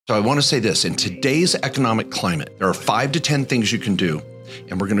So I want to say this, in today's economic climate, there are 5 to 10 things you can do,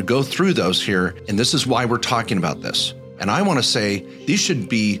 and we're going to go through those here, and this is why we're talking about this. And I want to say these should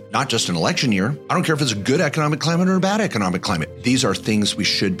be not just an election year. I don't care if it's a good economic climate or a bad economic climate. These are things we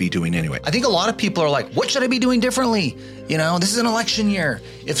should be doing anyway. I think a lot of people are like, what should I be doing differently? You know, this is an election year.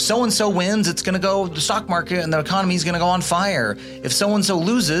 If so-and-so wins, it's going to go, the stock market and the economy is going to go on fire. If so-and-so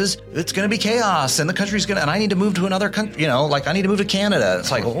loses, it's going to be chaos and the country's going to, and I need to move to another country, you know, like I need to move to Canada.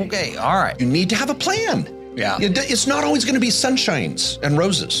 It's like, okay, all right. You need to have a plan. Yeah. It's not always going to be sunshines and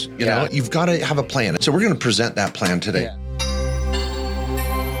roses. You know, you've got to have a plan. So we're going to present that plan today. Yeah.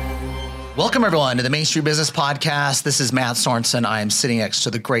 Welcome, everyone, to the Main Street Business Podcast. This is Matt Sorensen. I am sitting next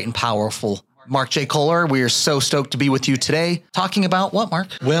to the great and powerful Mark J. Kohler. We are so stoked to be with you today. Talking about what, Mark?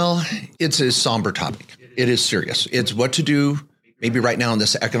 Well, it's a somber topic. It is serious. It's what to do maybe right now in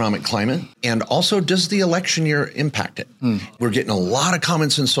this economic climate. And also, does the election year impact it? We're getting a lot of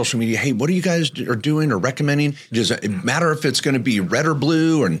comments in social media. Hey, what are you guys are doing or recommending? Does it matter if it's going to be red or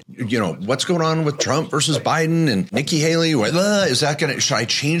blue? And, you know, what's going on with Trump versus Biden and Nikki Haley? Is that going to, should I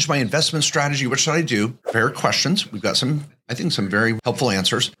change my investment strategy? What should I do? Fair questions. We've got some very helpful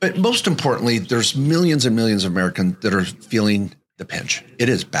answers. But most importantly, there's millions and millions of Americans that are feeling the pinch. It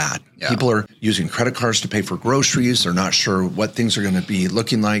is bad. Yeah. People are using credit cards to pay for groceries. They're not sure what things are going to be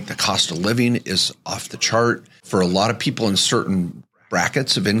looking like. The cost of living is off the chart. For a lot of people in certain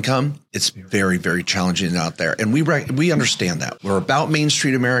brackets of income, it's very, very challenging out there. And we understand that. We're about Main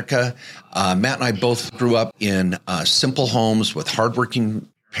Street America. Matt and I both grew up in simple homes with hardworking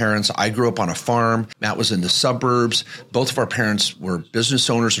parents. I grew up on a farm. Matt was in the suburbs. Both of our parents were business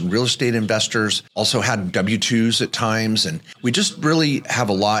owners and real estate investors, also had W-2s at times. And we just really have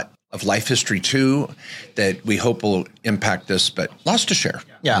a lot of life history too that we hope will impact this, but lots to share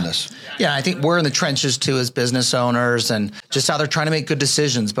on this. Yeah, I think we're in the trenches too as business owners and just how they're trying to make good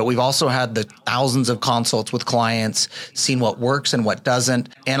decisions. But we've also had the thousands of consults with clients, seen what works and what doesn't,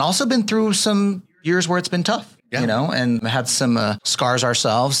 and also been through some years where it's been tough. You know, and had some scars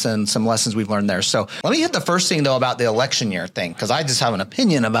ourselves and some lessons we've learned there. So let me hit the first thing, though, about the election year thing, because I just have an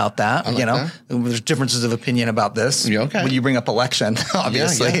opinion about that. There's differences of opinion about this when you bring up election,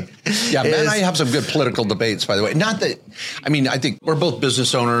 obviously. Yeah, Matt and I have some good political debates, by the way. Not that, I mean, I think we're both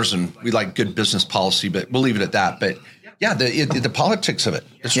business owners and we like good business policy, but we'll leave it at that. But yeah, the politics of it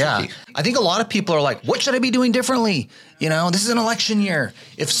is tricky. I think a lot of people are like, what should I be doing differently? You know, this is an election year.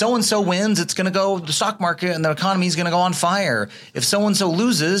 If so-and-so wins, it's going to go, the stock market and the economy is going to go on fire. If so-and-so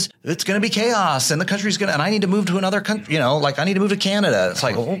loses, it's going to be chaos and the country's going to, and I need to move to another country, you know, like I need to move to Canada. It's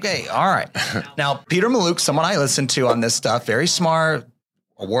like, okay, all right. Now, Peter Mallouk, someone I listen to on this stuff, very smart,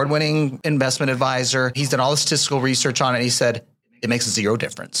 award-winning investment advisor. He's done all the statistical research on it. He said, it makes zero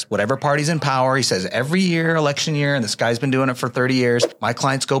difference. Whatever party's in power, he says every year, election year, and this guy's been doing it for 30 years, my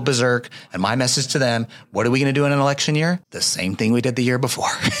clients go berserk, and my message to them, what are we going to do in an election year? The same thing we did the year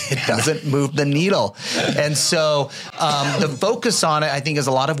before. It doesn't move the needle. And so the focus on it, I think, is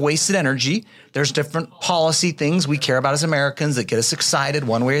a lot of wasted energy. There's different policy things we care about as Americans that get us excited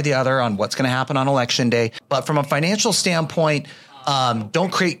one way or the other on what's going to happen on election day. But from a financial standpoint,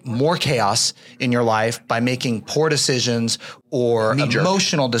 don't create more chaos in your life by making poor decisions or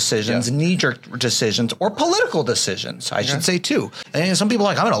emotional decisions, knee-jerk decisions, or political decisions, I should say, too. And some people are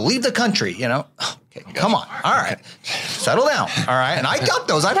like, I'm going to leave the country, you know. Okay, come on. All right. Settle down. All right. And I got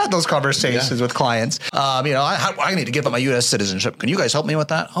those. I've had those conversations with clients. You know, I need to give up my U.S. citizenship. Can you guys help me with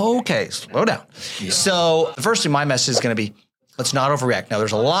that? Okay, slow down. Yeah. So the first thing my message is going to be, let's not overreact. Now,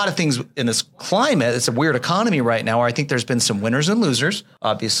 there's a lot of things in this climate. It's a weird economy right now where I think there's been some winners and losers,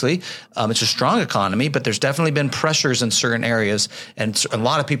 obviously. It's a strong economy, but there's definitely been pressures in certain areas, and a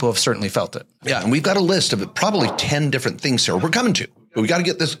lot of people have certainly felt it. Yeah, and we've got a list of probably 10 different things here we're coming to. But we got to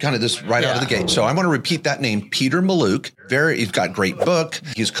get this right out of the gate. So I want to repeat that name, Peter Mallouk. He's got a great book.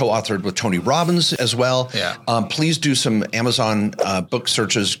 He's co-authored with Tony Robbins as well. Yeah. Please do some Amazon book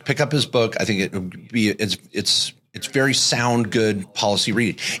searches. Pick up his book. I think it would be it's very sound, good policy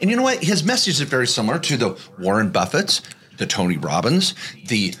reading. And you know what? His message is very similar to the Warren Buffett's, the Tony Robbins,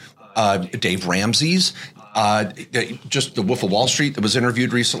 the Dave Ramsey's, just the Wolf of Wall Street that was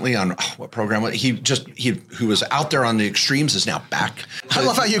interviewed recently on what program? Who was out there on the extremes is now back. I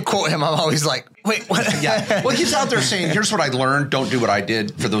love how you quote him. I'm always like, wait, what? Yeah. Well, he's out there saying, here's what I learned. Don't do what I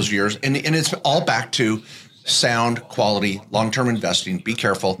did for those years. And it's all back to sound, quality, long-term investing. Be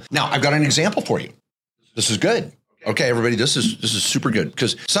careful. Now, I've got an example for you. This is good. Okay, everybody, this is super good,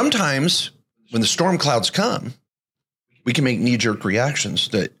 because sometimes when the storm clouds come, we can make knee-jerk reactions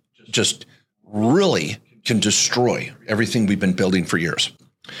that just really can destroy everything we've been building for years.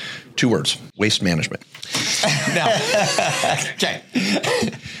 2 words: waste management. Now, okay.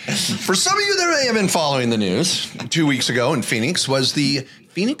 For some of you that may have been following the news, 2 weeks ago in Phoenix was the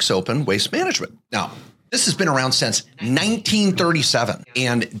Phoenix Open Waste Management. Now, this has been around since 1937,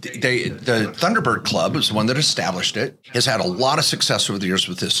 and the Thunderbird Club is the one that established it, has had a lot of success over the years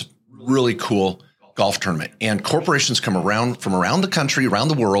with this really cool golf tournament. And corporations come around from around the country, around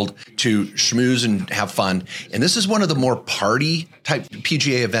the world to schmooze and have fun. And this is one of the more party type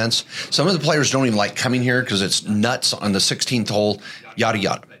PGA events. Some of the players don't even like coming here because it's nuts on the 16th hole, yada,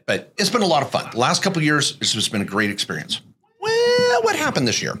 yada. But it's been a lot of fun. The last couple of years, this has been a great experience. Well, what happened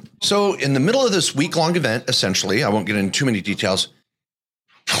this year? So in the middle of this week-long event, essentially, I won't get into too many details,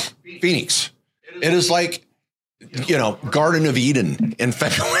 Phoenix. It is like, Garden of Eden in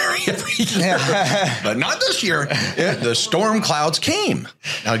February every year. But not this year. The storm clouds came.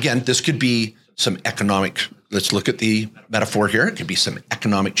 Now, again, this could be some economic, let's look at the metaphor here. It could be some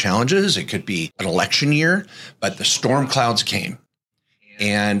economic challenges. It could be an election year. But the storm clouds came.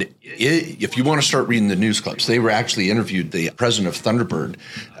 And if you want to start reading the news clips, they were actually interviewed the president of Thunderbird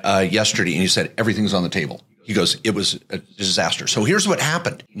yesterday, and he said everything's on the table. He goes, it was a disaster. So here's what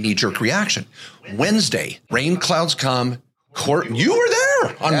happened. Knee-jerk reaction. Wednesday, rain clouds come. You were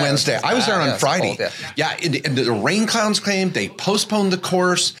there on Wednesday. I was there on Friday. Cold, and the rain clouds came. They postponed the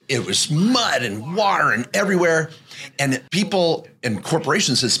course. It was mud and water and everywhere. And people and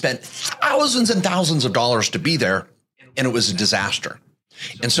corporations had spent thousands and thousands of dollars to be there, and it was a disaster.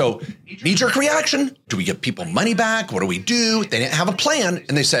 And so knee-jerk reaction, do we give people money back? What do we do? They didn't have a plan.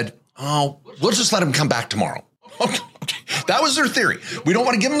 And they said, we'll just let them come back tomorrow. Okay. That was their theory. We don't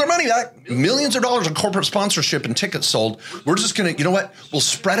want to give them their money back. Millions of dollars in corporate sponsorship and tickets sold. We're just going to, you know what? We'll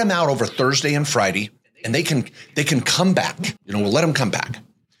spread them out over Thursday and Friday, and they can come back. We'll let them come back.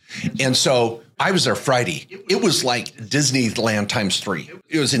 And so I was there Friday. It was like Disneyland times 3.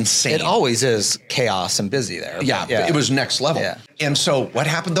 It was insane. It always is chaos and busy there. Yeah. It was next level. Yeah. And so what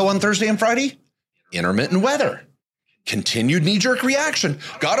happened though on Thursday and Friday? Intermittent weather. Continued knee-jerk reaction.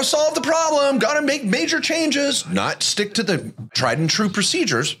 Got to solve the problem. Got to make major changes. Not stick to the tried and true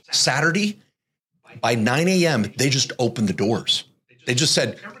procedures. Saturday, by 9 a.m., they just opened the doors. They just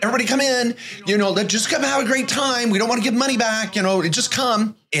said, everybody come in, let's just come have a great time. We don't want to give money back, just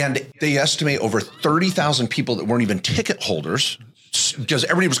come. And they estimate over 30,000 people that weren't even ticket holders because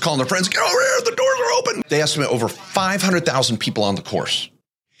everybody was calling their friends, get over here, the doors are open. They estimate over 500,000 people on the course.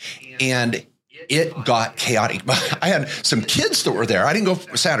 And it got chaotic. I had some kids that were there. I didn't go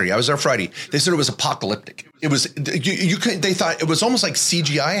Saturday. I was there Friday. They said it was apocalyptic. It was, they thought it was almost like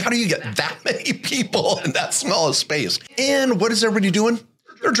CGI. How do you get that many people in that small a space? And what is everybody doing?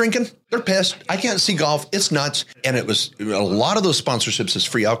 They're drinking. They're pissed. I can't see golf. It's nuts. And it was, a lot of those sponsorships is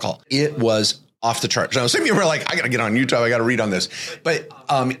free alcohol. It was off the charts. Now, some of you were like, I got to get on YouTube. I got to read on this. But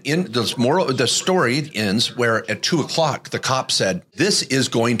in the story ends where at 2:00, the cop said, this is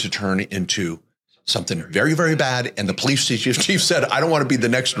going to turn into something very, very bad. And the police chief said, I don't want to be the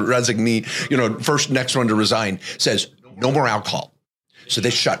next resignee, next one to resign, says no more alcohol. So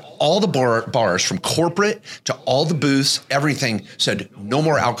they shut all the bars from corporate to all the booths, everything, said no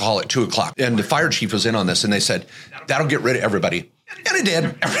more alcohol at 2:00. And the fire chief was in on this and they said, that'll get rid of everybody. And it did.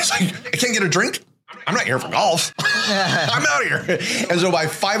 Everybody's like, I can't get a drink. I'm not here for golf. I'm out of here. And so by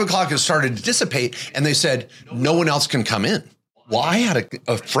 5:00, it started to dissipate and they said, no one else can come in. Well, I had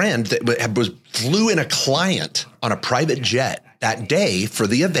a friend that flew in a client on a private jet that day for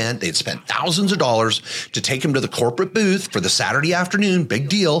the event. They'd spent thousands of dollars to take him to the corporate booth for the Saturday afternoon. Big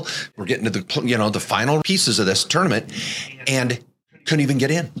deal. We're getting to the final pieces of this tournament and couldn't even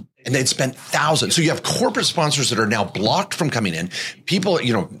get in. And they'd spent thousands. So you have corporate sponsors that are now blocked from coming in. People,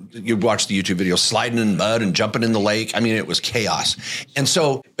 you watch the YouTube video sliding in mud and jumping in the lake. I mean, it was chaos. And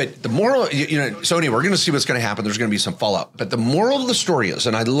so, but the moral, so anyway, we're going to see what's going to happen. There's going to be some fallout. But the moral of the story is,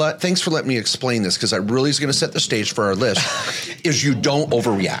 and thanks for letting me explain this because I really is going to set the stage for our list, is you don't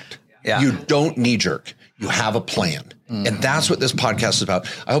overreact. Yeah. You don't knee jerk. You have a plan. Mm-hmm. And that's what this podcast is about.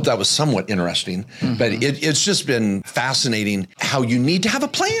 I hope that was somewhat interesting, but it's just been fascinating how you need to have a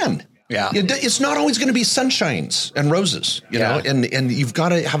plan. Yeah. It's not always going to be sunshines and roses, know, and you've got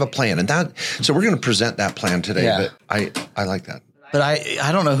to have a plan. And so we're going to present that plan today, but I like that. But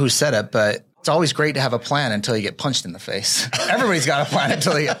I don't know who said it, but it's always great to have a plan until you get punched in the face. Everybody's got a plan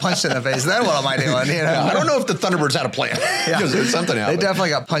until they get punched in the face. Then what am I doing? I don't know if the Thunderbirds had a plan. Something happened. They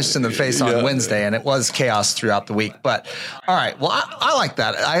definitely got punched in the face on Wednesday, and it was chaos throughout the week. But all right, well, I like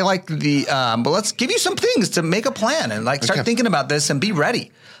that. I like the. But let's give you some things to make a plan and start thinking about this and be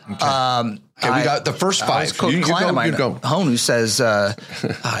ready. Okay. We got the first 5. You client of mine, Hone, who says, I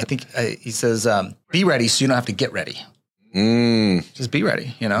think he says, be ready so you don't have to get ready. Just be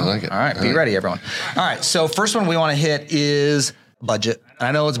ready, I like it. All right, be ready, everyone. All right, so first one we want to hit is Budget. And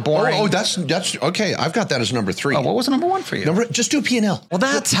I know it's boring. Oh, that's okay. I've got that as number 3. Oh, what was number 1 for you? Just do P&L. Well,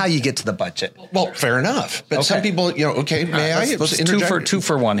 that's how you get to the budget. Well, fair enough. But some people, okay, may I? Let's two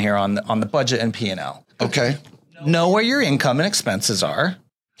for one here on the budget and P&L. Okay. Know where your income and expenses are.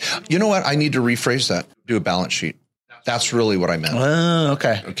 You know what? I need to rephrase that. Do a balance sheet. That's really what I meant. Oh,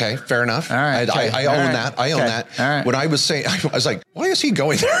 okay. Okay, fair enough. All right. I own that. I own that. All right. When I was saying, I was like, why is he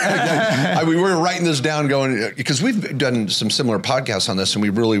going there? We were writing this down going, because we've done some similar podcasts on this and we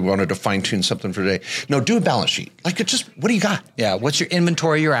really wanted to fine tune something for today. No, do a balance sheet. Like, what do you got? Yeah. What's your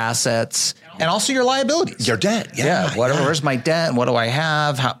inventory, your assets, and also your liabilities? Your debt. Yeah. Where's my debt and what do I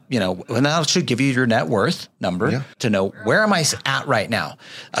have? How, and that should give you your net worth number to know where am I at right now.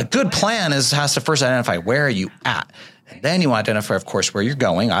 A good plan has to first identify where are you at. And then you identify, of course, where you're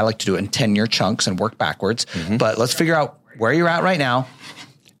going. I like to do it in 10-year chunks and work backwards. Mm-hmm. But let's figure out where you're at right now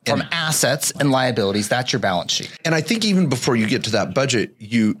from assets and liabilities. That's your balance sheet. And I think even before you get to that budget,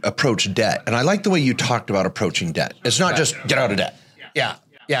 you approach debt. And I like the way you talked about approaching debt. It's not just get out of debt. Yeah.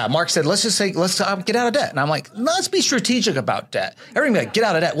 Yeah. Mark said, let's get out of debt. And I'm like, let's be strategic about debt. Everybody like, get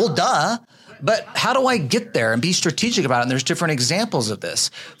out of debt. Well, duh. But how do I get there and be strategic about it? And there's different examples of this.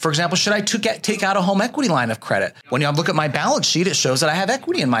 For example, should I take out a home equity line of credit? When you look at my balance sheet, it shows that I have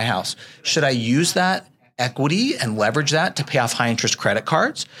equity in my house. Should I use that equity and leverage that to pay off high interest credit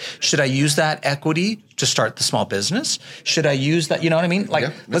cards? Should I use that equity to start the small business? Should I use that? You know what I mean?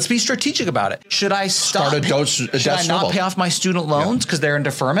 Let's be strategic about it. Should I should I not pay off my student loans because they're in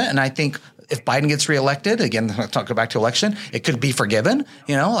deferment? And I think if Biden gets reelected, again, talking back to election, it could be forgiven.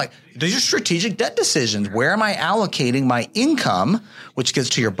 These are strategic debt decisions. Where am I allocating my income, which gets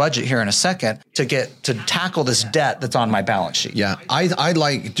to your budget here in a second, to tackle this debt that's on my balance sheet? Yeah, I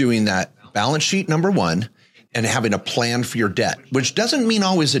like doing that balance sheet, number 1, and having a plan for your debt, which doesn't mean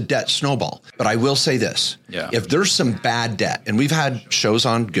always a debt snowball. But I will say this. Yeah. If there's some bad debt, and we've had shows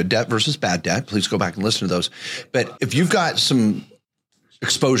on good debt versus bad debt, please go back and listen to those. But if you've got some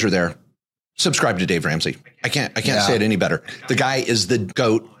exposure there, subscribe to Dave Ramsey. I can't say it any better. The guy is the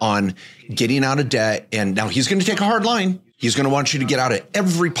GOAT on getting out of debt. And now he's going to take a hard line. He's going to want you to get out of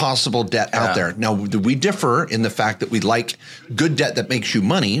every possible debt out there. Now, we differ in the fact that we like good debt that makes you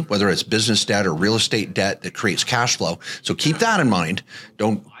money, whether it's business debt or real estate debt that creates cash flow. So keep that in mind.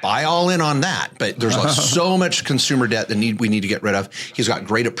 Don't buy all in on that. But there's so much consumer debt that we need to get rid of. He's got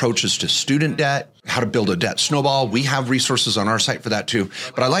great approaches to student debt, how to build a debt snowball. We have resources on our site for that too.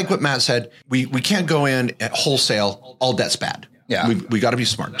 But I like what Matt said. We can't go in at wholesale. All debt's bad. Yeah. We got to be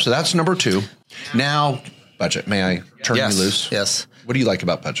smart. So that's number 2. Now, budget. May I turn you loose? Yes. What do you like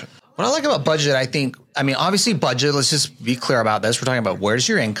about budget? What I like about budget, obviously budget, let's just be clear about this. We're talking about where's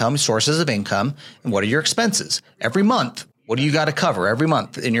your income, sources of income, and what are your expenses? Every month, what do you got to cover every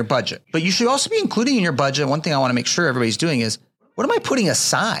month in your budget? But you should also be including in your budget, one thing I want to make sure everybody's doing is, what am I putting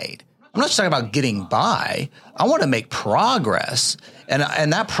aside? I'm not just talking about getting by. I want to make progress. And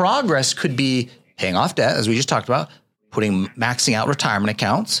that progress could be paying off debt, as we just talked about, maxing out retirement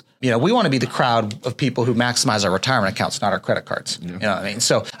accounts. We want to be the crowd of people who maximize our retirement accounts, not our credit cards. Yeah. You know what I mean?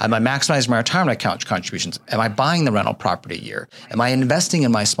 So am I maximizing my retirement account contributions? Am I buying the rental property a year? Am I investing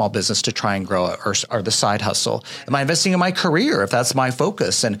in my small business to try and grow it or the side hustle? Am I investing in my career if that's my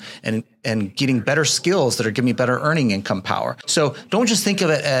focus and getting better skills that are giving me better earning income power? So don't just think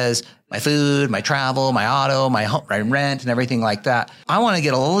of it as my food, my travel, my auto, my home, my rent and everything like that. I want to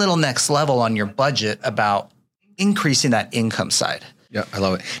get a little next level on your budget about increasing that income side. Yeah, I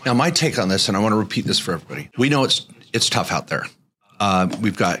love it. Now, my take on this, and I want to repeat this for everybody. We know it's tough out there.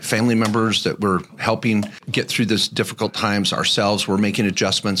 We've got family members that we're helping get through this difficult times ourselves. We're making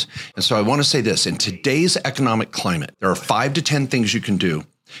adjustments. And so I want to say this. In today's economic climate, there are 5 to 10 things you can do.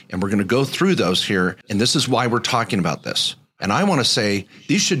 And we're going to go through those here. And this is why we're talking about this. And I want to say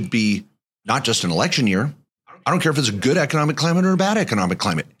these should be not just an election year. I don't care if it's a good economic climate or a bad economic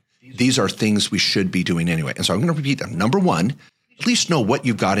climate. These are things we should be doing anyway. And so I'm going to repeat them. Number 1, at least know what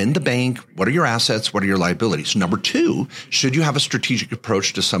you've got in the bank. What are your assets? What are your liabilities? Number 2, should you have a strategic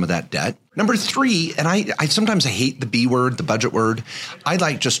approach to some of that debt? Number 3, and I sometimes hate the B word, the budget word. I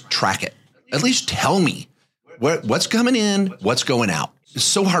like just track it. At least tell me what's coming in, what's going out. It's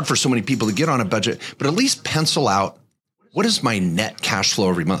so hard for so many people to get on a budget, but at least pencil out what is my net cash flow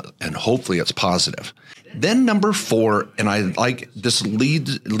every month, and hopefully it's positive. Then number 4, and I like this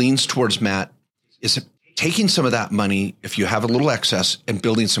leans towards Matt, is taking some of that money, if you have a little excess, and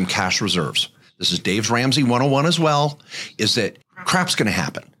building some cash reserves. This is Dave Ramsey 101 as well, is that crap's going to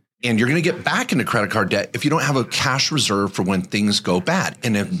happen. And you're going to get back into credit card debt if you don't have a cash reserve for when things go bad.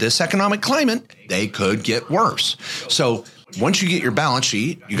 And in this economic climate, they could get worse. So once you get your balance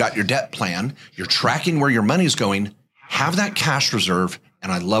sheet, you got your debt plan, you're tracking where your money's going, have that cash reserve.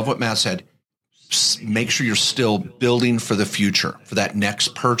 And I love what Matt said. Make sure you're still building for the future, for that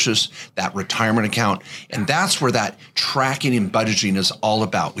next purchase, that retirement account. And that's where that tracking and budgeting is all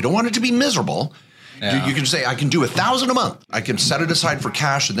about. We don't want it to be miserable. Yeah. You can say, I can do $1,000 a month. I can set it aside for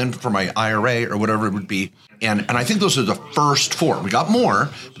cash and then for my IRA or whatever it would be. And I think those are the first four. We got more,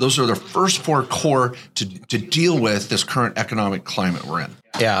 but those are the first four core to deal with this current economic climate we're in.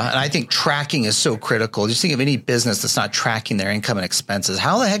 Yeah, and I think tracking is so critical. Just think of any business that's not tracking their income and expenses.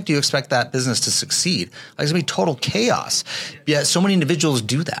 How the heck do you expect that business to succeed? Like, it's going to be total chaos. Yet so many individuals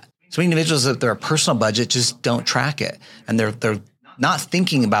do that. So many individuals that their personal budget just don't track it. And they're not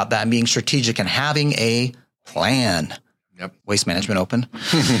thinking about that and being strategic and having a plan. Yep. Waste Management open.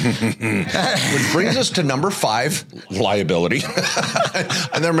 Which brings us to number 5, liability.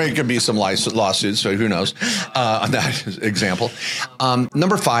 And there could be some lawsuits, so who knows on that example.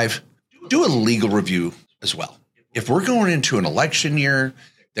 Number 5, do a legal review as well. If we're going into an election year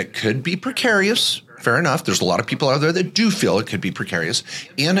that could be precarious, fair enough. There's a lot of people out there that do feel it could be precarious,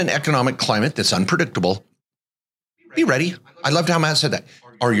 and an economic climate that's unpredictable. Be ready. I loved how Matt said that.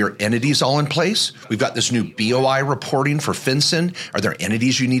 Are your entities all in place? We've got this new BOI reporting for FinCEN. Are there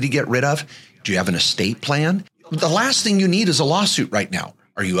entities you need to get rid of? Do you have an estate plan? The last thing you need is a lawsuit right now.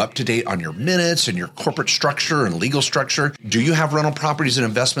 Are you up to date on your minutes and your corporate structure and legal structure? Do you have rental properties and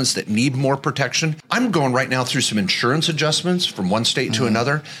investments that need more protection? I'm going right now through some insurance adjustments from one state to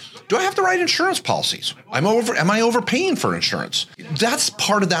another. Do I have the right insurance policies? Am I overpaying for insurance? That's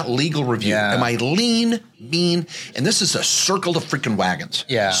part of that legal review. Yeah. Am I lean, mean? And this is a circle of freaking wagons.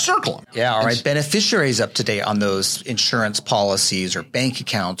 Yeah. Circle them. Yeah. All right. Beneficiaries up to date on those insurance policies or bank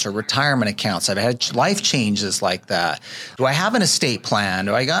accounts or retirement accounts. I've had life changes like that. Do I have an estate plan?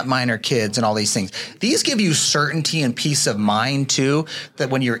 Do I got minor kids and all these things? These give you certainty and peace of mind too, that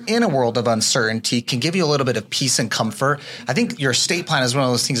when you're in a world of uncertainty can give you a little bit of peace and comfort. I think your estate plan is one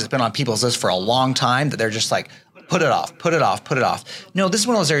of those things that's been on people's list for a long time that they're just like, put it off, put it off, put it off. No, this is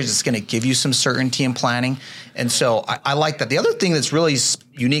one of those areas that's going to give you some certainty in planning. And so I like that. The other thing that's really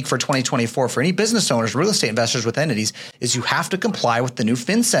unique for 2024 for any business owners, real estate investors with entities, is you have to comply with the new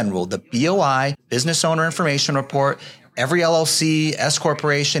FinCEN rule, the BOI, Business Owner Information Report. Every LLC, S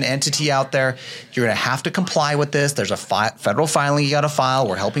corporation, entity out there, you're going to have to comply with this. There's a federal filing you got to file.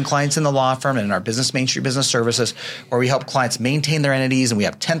 We're helping clients in the law firm and in our business, Main Street Business Services, where we help clients maintain their entities, and we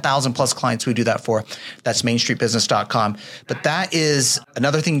have 10,000 plus clients we do that for. That's mainstreetbusiness.com. But that is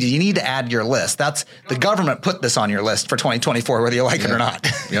another thing you need to add to your list. That's the government put this on your list for 2024, whether you like it or not.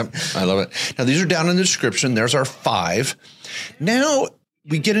 Yep, I love it. Now, these are down in the description. There's our 5. Now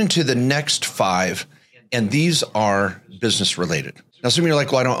we get into the next 5. And these are business related. Now, some of you are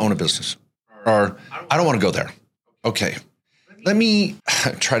like, well, I don't own a business, or I don't want to go there. Okay. Let me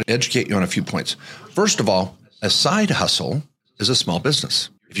try to educate you on a few points. First of all, a side hustle is a small business.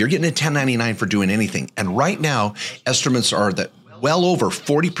 If you're getting a 1099 for doing anything, and right now, estimates are that well over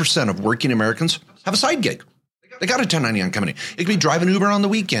 40% of working Americans have a side gig. They got a 1099 coming in. It could be driving Uber on the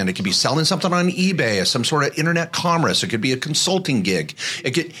weekend. It could be selling something on eBay, some sort of internet commerce. It could be a consulting gig.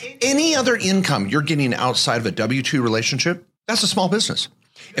 It could any other income you're getting outside of a W-2 relationship. That's a small business.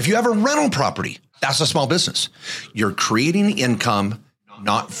 If you have a rental property, that's a small business. You're creating income,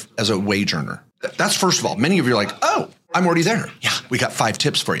 not as a wage earner. That's first of all. Many of you are like, oh, I'm already there. Yeah, we got 5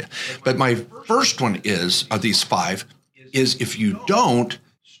 tips for you. But my first one is, of these 5, is if you don't,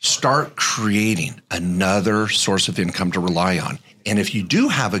 start creating another source of income to rely on. And if you do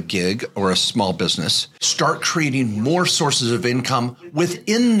have a gig or a small business, start creating more sources of income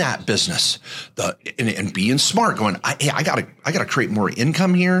within that business. And being smart, going, I gotta create more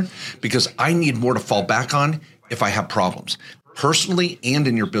income here because I need more to fall back on if I have problems. Personally and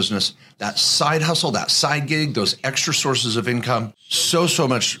in your business, that side hustle, that side gig, those extra sources of income, so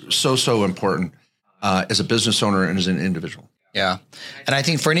important as a business owner and as an individual. Yeah. And I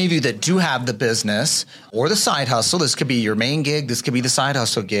think for any of you that do have the business or the side hustle, this could be your main gig, this could be the side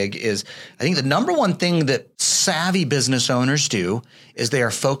hustle gig, is I think the number one thing that savvy business owners do is they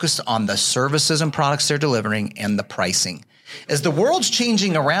are focused on the services and products they're delivering and the pricing. As the world's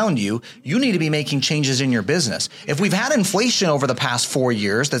changing around you, you need to be making changes in your business. If we've had inflation over the past 4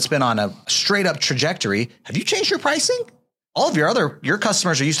 years that's been on a straight up trajectory, have you changed your pricing? All of your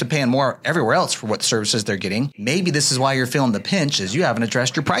customers are used to paying more everywhere else for what services they're getting. Maybe this is why you're feeling the pinch, is you haven't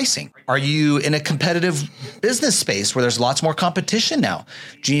addressed your pricing. Are you in a competitive business space where there's lots more competition now?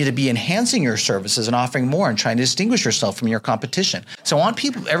 Do you need to be enhancing your services and offering more and trying to distinguish yourself from your competition? So I want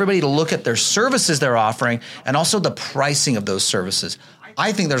everybody to look at their services they're offering and also the pricing of those services.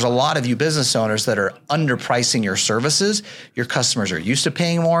 I think there's a lot of you business owners that are underpricing your services. Your customers are used to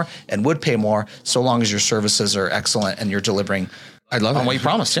paying more and would pay more so long as your services are excellent and you're delivering I love on it. what you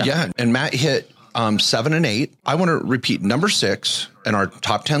promised. Yeah. And Matt hit 7 and 8. I want to repeat number 6 in our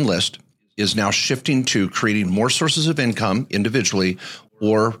top 10 list is now shifting to creating more sources of income individually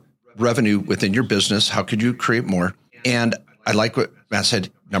or revenue within your business. How could you create more? And I like what Matt said.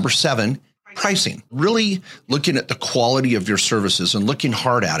 Number 7, pricing. Really looking at the quality of your services and looking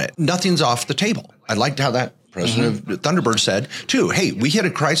hard at it. Nothing's off the table. I liked how that president of Thunderbird said too. Hey, we hit a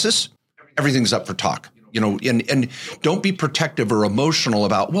crisis. Everything's up for talk. And don't be protective or emotional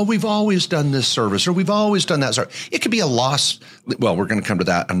about, well, we've always done this service or we've always done that service. It could be a loss. Well, we're going to come to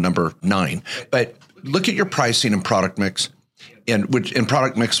that on number 9. But look at your pricing and product mix. And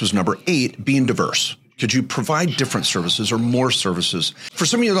product mix was number 8, being diverse. Could you provide different services or more services? For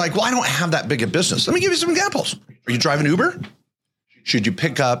some of you, like, well, I don't have that big a business. Let me give you some examples. Are you driving Uber? Should you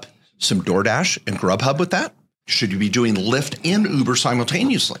pick up some DoorDash and Grubhub with that? Should you be doing Lyft and Uber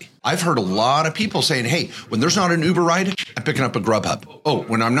simultaneously? I've heard a lot of people saying, hey, when there's not an Uber ride, I'm picking up a Grubhub. Oh,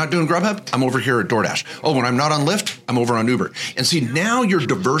 when I'm not doing Grubhub, I'm over here at DoorDash. Oh, when I'm not on Lyft, I'm over on Uber. And see, now you're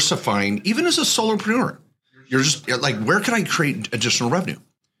diversifying, even as a solopreneur. You're just like, where can I create additional revenue?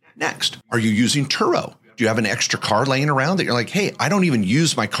 Next, are you using Turo? Do you have an extra car laying around that you're like, hey, I don't even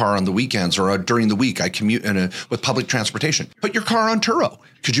use my car on the weekends or during the week. I commute with public transportation. Put your car on Turo.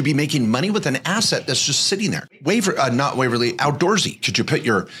 Could you be making money with an asset that's just sitting there? Not Waverly, Outdoorsy. Could you put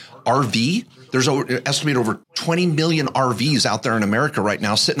your RV? There's estimated over 20 million RVs out there in America right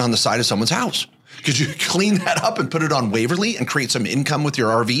now sitting on the side of someone's house. Could you clean that up and put it on Waverly and create some income with your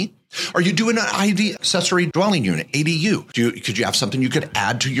RV? Are you doing an ID accessory dwelling unit, ADU? Could you have something you could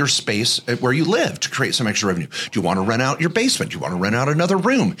add to your space where you live to create some extra revenue? Do you want to rent out your basement? Do you want to rent out another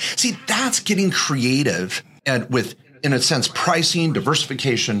room? See, that's getting creative and with, in a sense, pricing,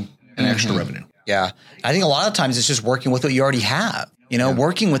 diversification, and extra revenue. Yeah. I think a lot of times it's just working with what you already have.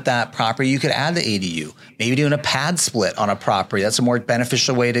 Working with that property, you could add the ADU, maybe doing a pad split on a property. That's a more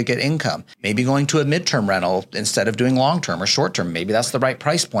beneficial way to get income. Maybe going to a midterm rental instead of doing long-term or short-term. Maybe that's the right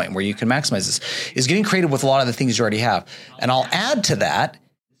price point where you can maximize this. Is getting creative with a lot of the things you already have. And I'll add to that,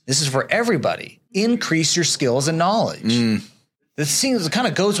 this is for everybody, increase your skills and knowledge. This seems kind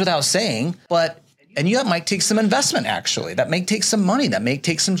of goes without saying, and that might take some investment, actually. That may take some money. That may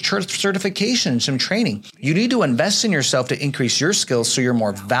take some certification, some training. You need to invest in yourself to increase your skills so you're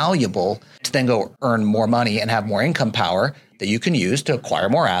more valuable to then go earn more money and have more income power that you can use to acquire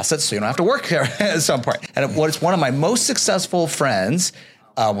more assets so you don't have to work there at some point. And one of my most successful friends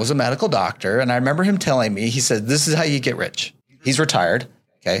was a medical doctor. And I remember him telling me, he said, this is how you get rich. He's retired.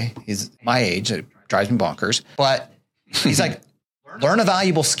 Okay. He's my age. It drives me bonkers. But he's like, learn a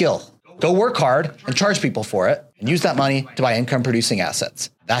valuable skill. Go work hard and charge people for it and use that money to buy income producing assets.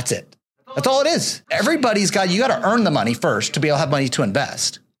 That's it. That's all it is. You got to earn the money first to be able to have money to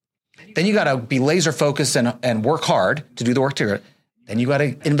invest. Then you got to be laser focused and work hard to do the work to it. Then you got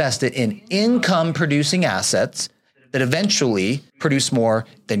to invest it in income producing assets that eventually produce more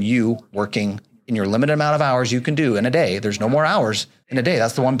than you working in your limited amount of hours you can do in a day. There's no more hours in a day.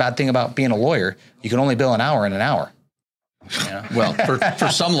 That's the one bad thing about being a lawyer. You can only bill an hour in an hour. Yeah. Well, for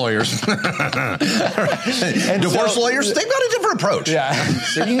some lawyers, divorce lawyers, they've got a different approach. Yeah.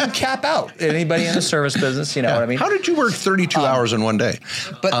 So you can cap out anybody in the service business. You know what I mean? How did you work 32 hours in one day?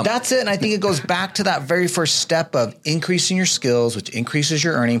 But that's it. And I think it goes back to that very first step of increasing your skills, which increases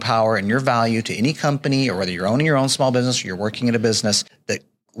your earning power and your value to any company, or whether you're owning your own small business or you're working in a business that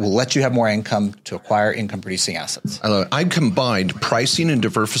will let you have more income to acquire income-producing assets. I love it. I combined pricing and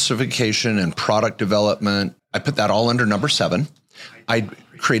diversification and product development. I put that all under number 7. I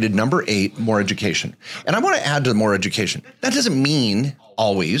created number 8, more education. And I want to add to more education. That doesn't mean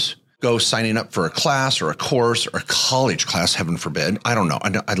always go signing up for a class or a course or a college class, heaven forbid. I don't know.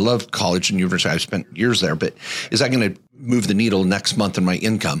 I love college and university. I've spent years there, but is that going to move the needle next month in my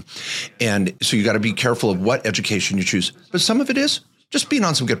income? And so you got to be careful of what education you choose. But some of it is just being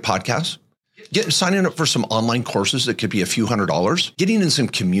on some good podcasts, signing up for some online courses that could be a few $100s, getting in some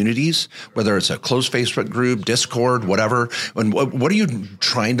communities, whether it's a closed Facebook group, Discord, whatever. And what are you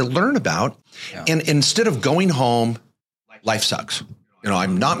trying to learn about? Yeah. And instead of going home, life sucks.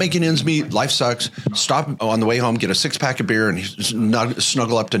 I'm not making ends meet. Life sucks. Stop on the way home, get a 6-pack of beer and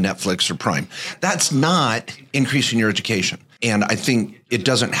snuggle up to Netflix or Prime. That's not increasing your education. And I think it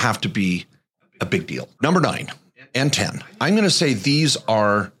doesn't have to be a big deal. Number 9. And 10. I'm going to say these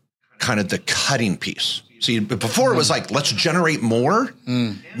are kind of the cutting piece. See, before it was like, let's generate more.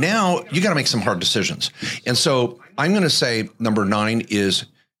 Now you got to make some hard decisions. And so I'm going to say number 9 is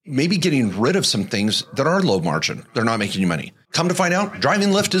maybe getting rid of some things that are low margin. They're not making you money. Come to find out, driving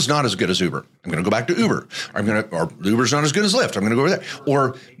Lyft is not as good as Uber. I'm going to go back to Uber. Or Uber's not as good as Lyft. I'm going to go over there.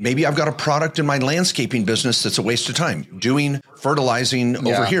 Or maybe I've got a product in my landscaping business that's a waste of time. Doing fertilizing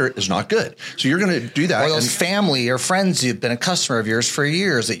over here is not good. So you're going to do that. Or those family or friends who've been a customer of yours for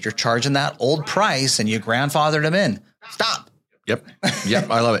years that you're charging that old price and you grandfathered them in. Stop. Yep.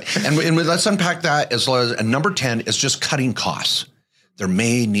 I love it. And let's unpack that as well as, and number 10 is just cutting costs. There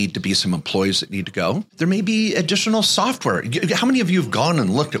may need to be some employees that need to go. There may be additional software. How many of you have gone and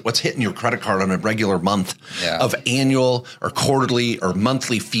looked at what's hitting your credit card on a regular month of annual or quarterly or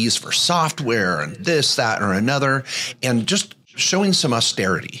monthly fees for software and this, that, or another, and just showing some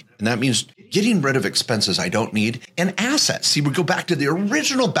austerity. And that means getting rid of expenses I don't need and assets. See, we go back to the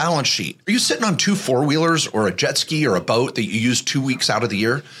original balance sheet. Are you sitting on 2 4-wheelers or a jet ski or a boat that you use 2 weeks out of the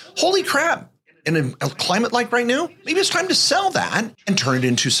year? Holy crap. In a climate like right now, maybe it's time to sell that and turn it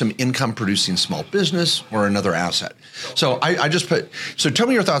into some income producing small business or another asset. So I just so tell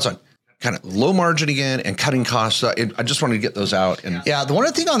me your thoughts on kind of low margin again and cutting costs. I just wanted to get those out. And the one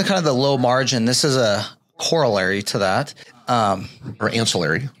thing on the kind of the low margin, this is a corollary to that. Or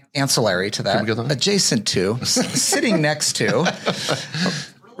ancillary to that, adjacent to, sitting next to,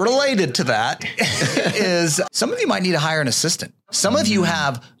 related to that is some of you might need to hire an assistant. Some of you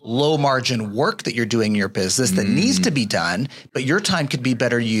have low margin work that you're doing in your business that needs to be done, but your time could be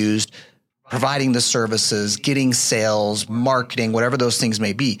better used providing the services, getting sales, marketing, whatever those things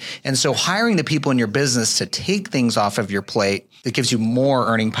may be. And so hiring the people in your business to take things off of your plate that gives you more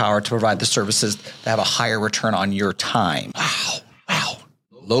earning power to provide the services that have a higher return on your time. Wow.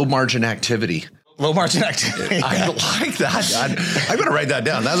 Low margin activity. Low margin activity. I like that. I'm going to write that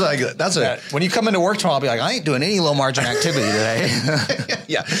down. When you come into work tomorrow, I'll be like, I ain't doing any low margin activity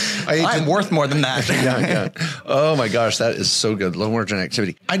today. I'm worth more than that. Yeah. Oh my gosh, that is so good. Low margin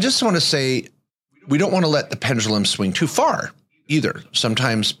activity. I just want to say, we don't want to let the pendulum swing too far either.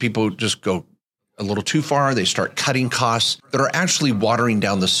 Sometimes people just go a little too far. They start cutting costs that are actually watering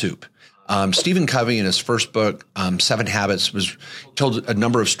down the soup. Stephen Covey in his first book, 7 Habits, told a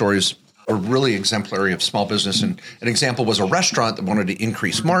number of stories are really exemplary of small business. And an example was a restaurant that wanted to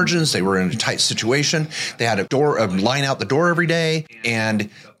increase margins. They were in a tight situation. They had a line out the door every day. And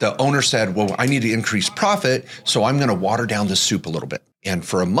the owner said, well, I need to increase profit, so I'm going to water down the soup a little bit. And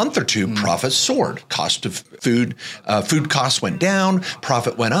for a month or two, profits soared. Cost of food costs went down,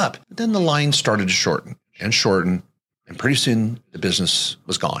 profit went up. But then the line started to shorten. And pretty soon the business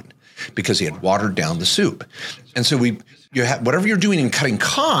was gone because he had watered down the soup. And so whatever you're doing in cutting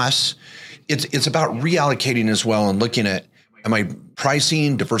costs, it's about reallocating as well and looking at, am I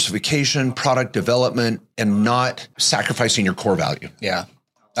pricing, diversification, product development, and not sacrificing your core value? Yeah,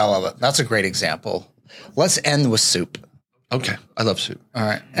 I love it. That's a great example. Let's end with soup. Okay. I love soup. All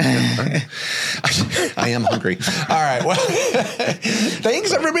right. I am hungry. All right. Well,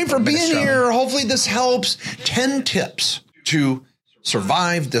 thanks everybody for being here. Hopefully this helps. 10 tips to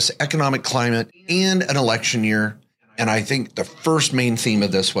survive this economic climate and an election year. And I think the first main theme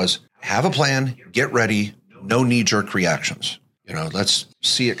of this was have a plan, get ready, no knee-jerk reactions. Let's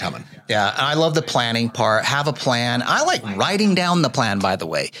see it coming. Yeah, and I love the planning part. Have a plan. I like writing down the plan, by the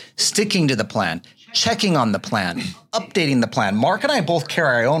way, sticking to the plan, checking on the plan, updating the plan. Mark and I both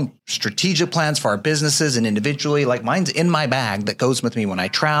carry our own strategic plans for our businesses and individually. Like mine's in my bag that goes with me when I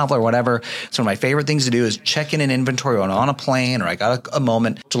travel or whatever. So one of my favorite things to do is check in an inventory when I'm on a plane or I got a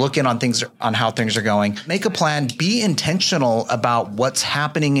moment to look in on things, on how things are going. Make a plan. Be intentional about what's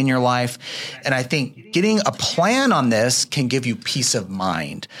happening in your life. And I think getting a plan on this can give you peace of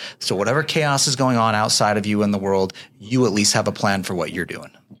mind. So whatever chaos is going on outside of you in the world, you at least have a plan for what you're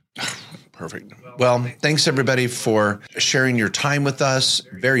doing. Perfect. Well, thanks everybody for sharing your time with us.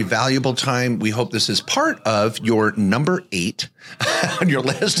 Very valuable time. We hope this is part of your number 8 on your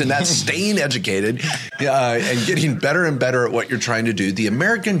list, and that's staying educated and getting better and better at what you're trying to do. The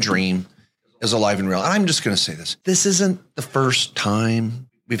American dream is alive and real. And I'm just going to say this. This isn't the first time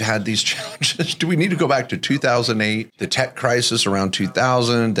we've had these challenges. Do we need to go back to 2008, the tech crisis around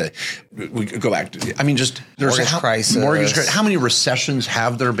 2000? We could go back to, there's mortgage crisis. How many recessions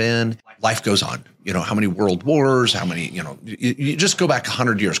have there been? Life goes on. How many world wars? How many? You just go back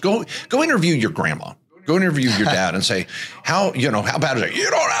 100 years. Go interview your grandma. Go interview your dad and say, how bad is it?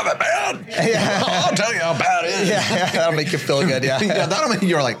 You don't have it bad. Yeah. I'll tell you how bad it is. Yeah, that'll make you feel good. Yeah. That'll make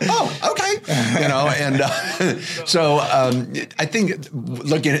you're like, oh, okay. And so I think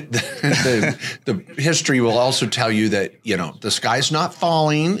looking at the history will also tell you that, the sky's not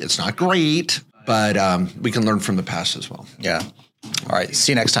falling. It's not great, but we can learn from the past as well. Yeah. All right.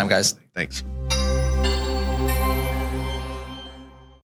 See you next time, guys. Thanks.